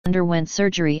underwent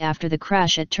surgery after the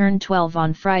crash at turn 12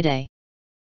 on Friday.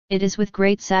 It is with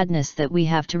great sadness that we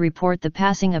have to report the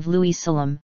passing of Luis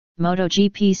Salom,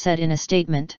 MotoGP said in a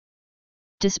statement.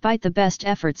 Despite the best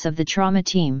efforts of the trauma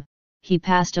team, he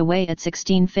passed away at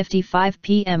 16:55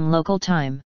 p.m. local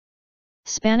time.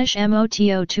 Spanish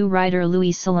Moto2 rider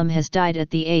Luis Salom has died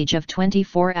at the age of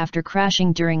 24 after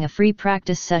crashing during a free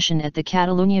practice session at the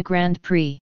Barcelona Grand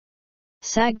Prix.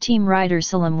 SAG team rider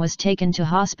Salom was taken to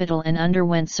hospital and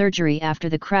underwent surgery after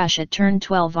the crash at turn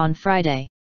 12 on Friday.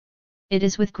 It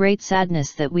is with great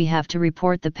sadness that we have to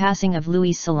report the passing of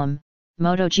Luis Salom,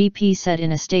 MotoGP said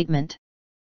in a statement.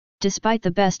 Despite the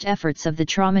best efforts of the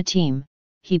trauma team,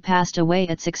 he passed away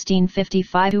at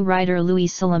 16:55. Rider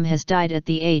Luis Salom has died at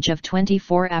the age of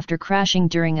 24 after crashing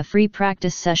during a free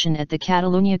practice session at the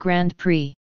Barcelona Grand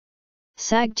Prix.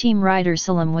 SAG team rider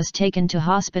Salom was taken to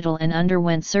hospital and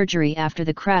underwent surgery after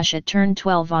the crash at turn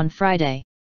 12 on Friday.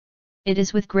 It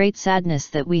is with great sadness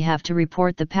that we have to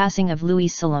report the passing of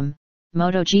Luis Salom,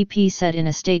 MotoGP said in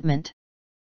a statement.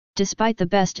 Despite the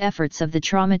best efforts of the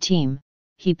trauma team,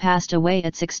 he passed away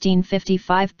at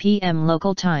 16:55 p.m.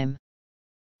 local time.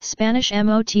 Spanish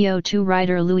Moto2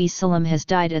 rider Luis Salom has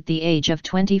died at the age of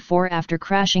 24 after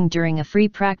crashing during a free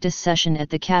practice session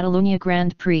at the Barcelona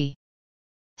Grand Prix.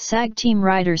 SAG team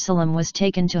rider Salom was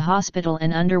taken to hospital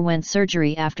and underwent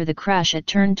surgery after the crash at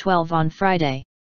turn 12 on Friday.